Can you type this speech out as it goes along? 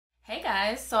Hey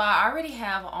guys, so I already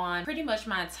have on pretty much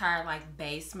my entire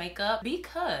base makeup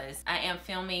because I am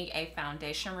filming a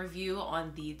foundation review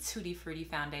on the Tutti Frutti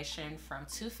foundation from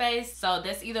Too Faced. So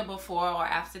that's either before or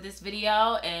after this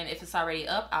video, and if it's already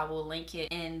up, I will link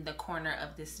it in the corner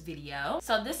of this video.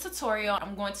 So this tutorial,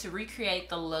 I'm going to recreate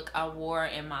the look I wore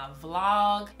in my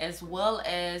vlog as well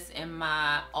as in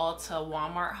my Ulta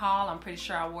Walmart haul. I'm pretty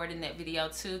sure I wore it in that video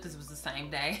too because it was the same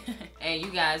day. And you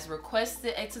guys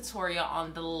requested a tutorial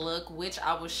on the look, which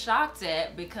I was shocked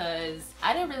at because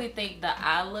I didn't really think the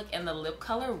eye look and the lip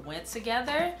color went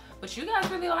together, but you guys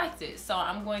really liked it. So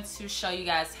I'm going to show you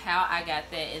guys how I got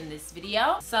that in this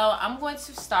video. So I'm going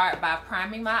to start by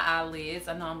priming my eyelids.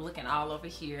 I know I'm looking all over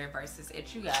here versus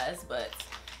at you guys, but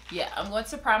yeah, I'm going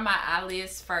to prime my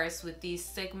eyelids first with the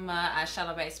Sigma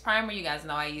eyeshadow base primer. You guys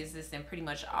know I use this in pretty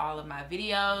much all of my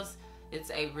videos. It's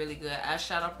a really good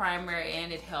eyeshadow primer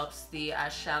and it helps the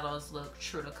eyeshadows look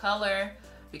true to color.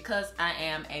 Because I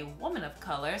am a woman of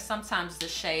color, sometimes the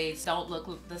shades don't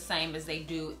look the same as they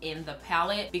do in the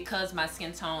palette because my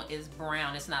skin tone is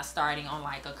brown. It's not starting on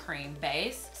like a cream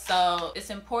base. So it's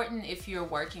important if you're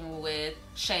working with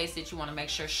shades that you want to make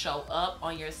sure show up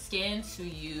on your skin to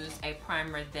use a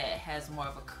primer that has more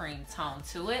of a cream tone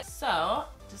to it. So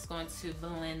just going to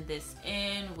blend this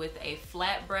in with a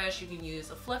flat brush. You can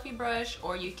use a fluffy brush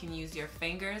or you can use your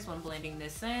fingers when blending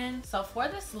this in. So for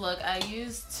this look, I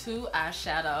used two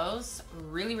eyeshadows,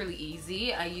 really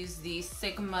easy. I used the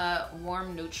Sigma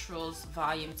Warm Neutrals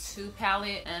Volume 2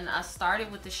 palette, and I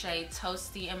started with the shade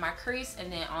Toasty in my crease,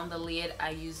 and then on the lid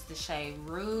I used the shade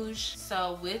Rouge.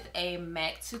 So with a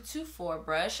MAC 224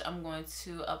 brush, I'm going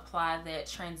to apply that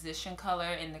transition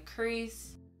color in the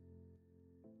crease.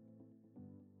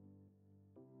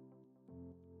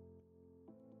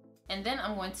 And then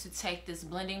I'm going to take this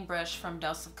blending brush from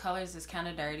Dose of Colors. It's kind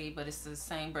of dirty, but it's the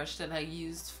same brush that I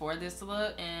used for this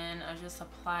look. And I just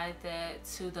applied that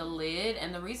to the lid.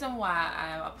 And the reason why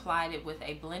I applied it with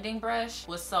a blending brush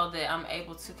was so that I'm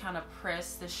able to kind of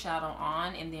press the shadow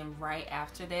on and then right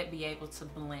after that be able to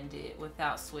blend it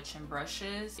without switching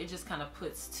brushes. It just kind of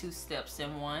puts two steps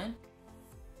in one.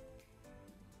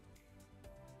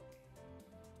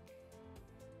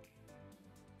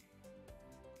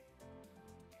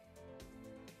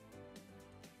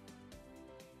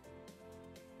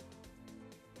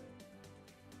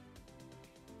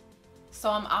 So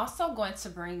I'm also going to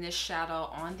bring this shadow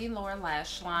on the lower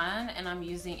lash line, and I'm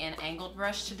using an angled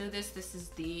brush to do this. This is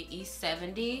the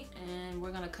E70, and we're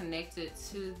going to connect it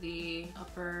to the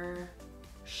upper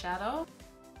shadow.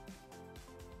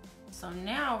 So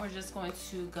now we're just going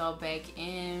to go back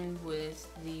in with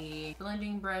the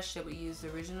blending brush that we used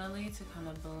originally to kind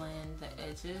of blend the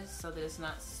edges so that it's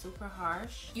not super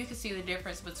harsh. You can see the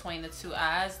difference between the two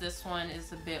eyes. This one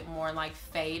is a bit more like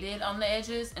faded on the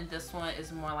edges, and this one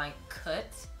is more like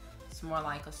cut. It's more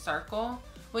like a circle,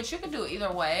 which you can do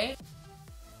either way.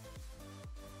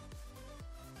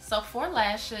 So for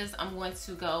lashes, I'm going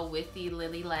to go with the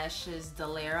Lilly Lashes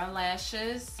Delara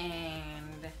lashes,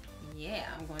 and yeah,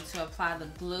 I'm going to apply the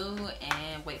glue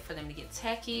and wait for them to get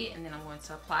tacky, and then I'm going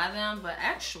to apply them. But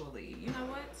actually, you know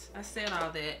what? I said all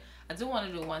that. I do want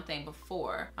to do one thing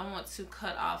before. I want to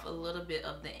cut off a little bit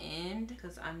of the end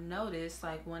because I noticed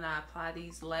like when I apply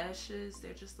these lashes,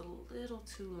 they're just a little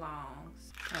too long.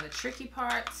 Now the tricky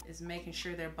part is making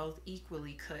sure they're both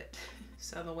equally cut.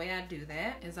 So the way I do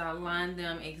that is I line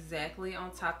them exactly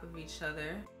on top of each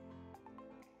other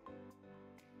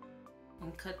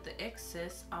and cut the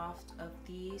excess off of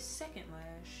the second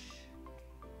lash.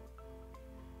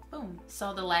 Boom.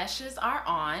 So the lashes are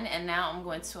on, and now I'm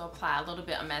going to apply a little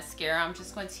bit of mascara. I'm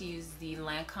just going to use the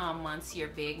Lancome Monsieur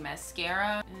Big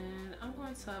mascara, and I'm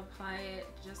going to apply it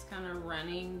just kind of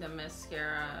running the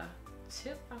mascara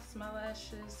tip off my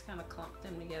lashes, kind of clump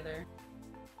them together.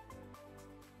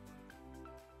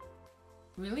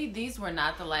 Really, these were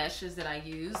not the lashes that I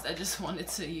used. I just wanted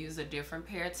to use a different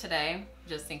pair today,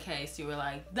 just in case you were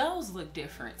like, those look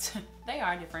different. They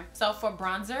are different. So for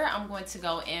bronzer, I'm going to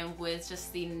go in with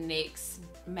just the NYX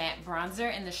matte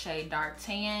bronzer in the shade Dark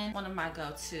Tan, one of my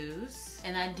go-tos.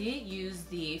 And I did use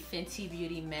the Fenty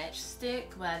Beauty Matchstick,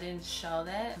 but I didn't show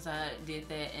that because I did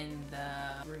that in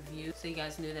the review, so you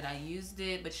guys knew that I used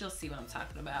it, but you'll see what I'm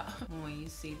talking about when you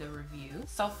see the review.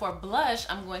 So for blush,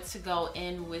 I'm going to go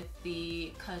in with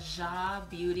the Kaja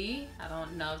Beauty. I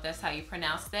don't know if that's how you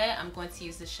pronounce that. I'm going to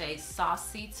use the shade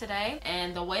Saucy today.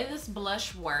 And the way this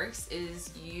blush works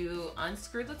is you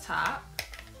unscrew the top,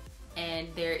 and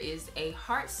there is a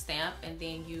heart stamp, and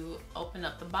then you open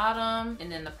up the bottom, and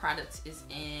then the product is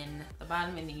in the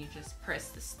bottom, and then you just press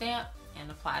the stamp and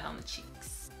apply it on the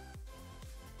cheeks.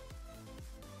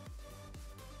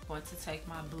 going to take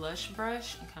my blush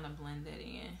brush and kind of blend it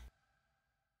in.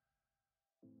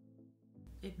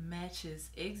 It matches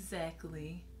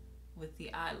exactly with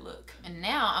the eye look. And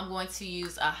now I'm going to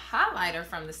use a highlighter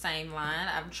from the same line.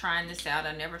 I'm trying this out.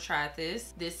 I never tried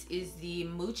this. This is the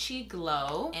Mochi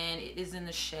Glow, and it is in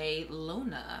the shade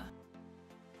Luna.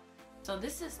 So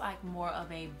this is like more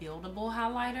of a buildable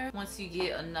highlighter. Once you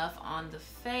get enough on the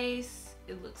face,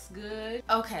 it looks good.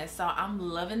 Okay, so I'm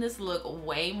loving this look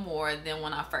way more than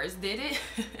when I first did it.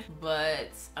 But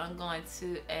I'm going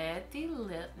to add the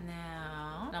lip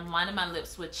now. And I'm lining my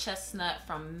lips with Chestnut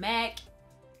from MAC.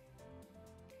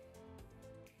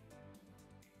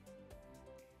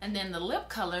 And then the lip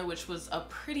color, which was a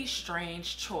pretty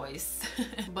strange choice,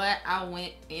 but I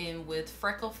went in with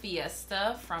Freckle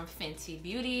Fiesta from Fenty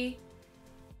Beauty.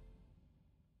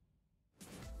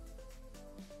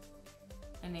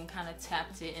 And then kind of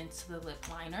tapped it into the lip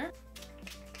liner.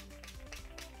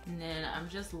 And then I'm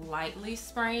just lightly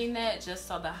spraying that just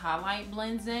so the highlight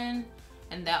blends in.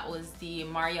 And that was the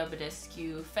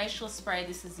Badescu facial spray.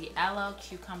 This is the Aloe,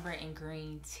 Cucumber, and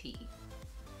Green Tea.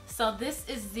 So this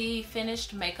is the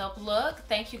finished makeup look.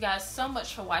 Thank you guys so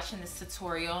much for watching this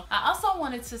tutorial. I also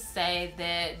wanted to say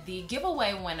that the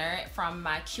giveaway winner from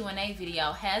my Q&A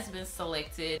video has been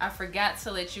selected. I forgot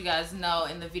to let you guys know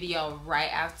in the video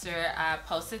right after I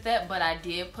posted that, but I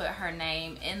did put her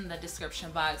name in the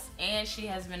description box, and she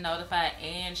has been notified,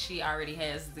 and she already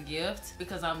has the gift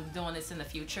because I'm doing this in the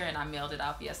future and I mailed it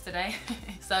off yesterday.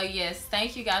 So yes,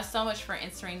 thank you guys so much for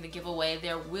entering the giveaway.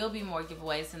 There will be more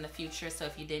giveaways in the future, so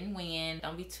if you didn't win,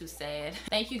 don't be too sad.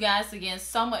 Thank you guys again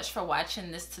so much for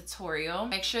watching this tutorial.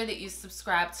 Make sure that you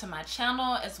subscribe to my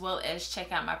channel as well as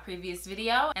check out my previous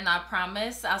video, and I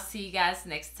promise I'll see you guys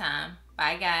next time.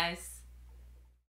 Bye guys.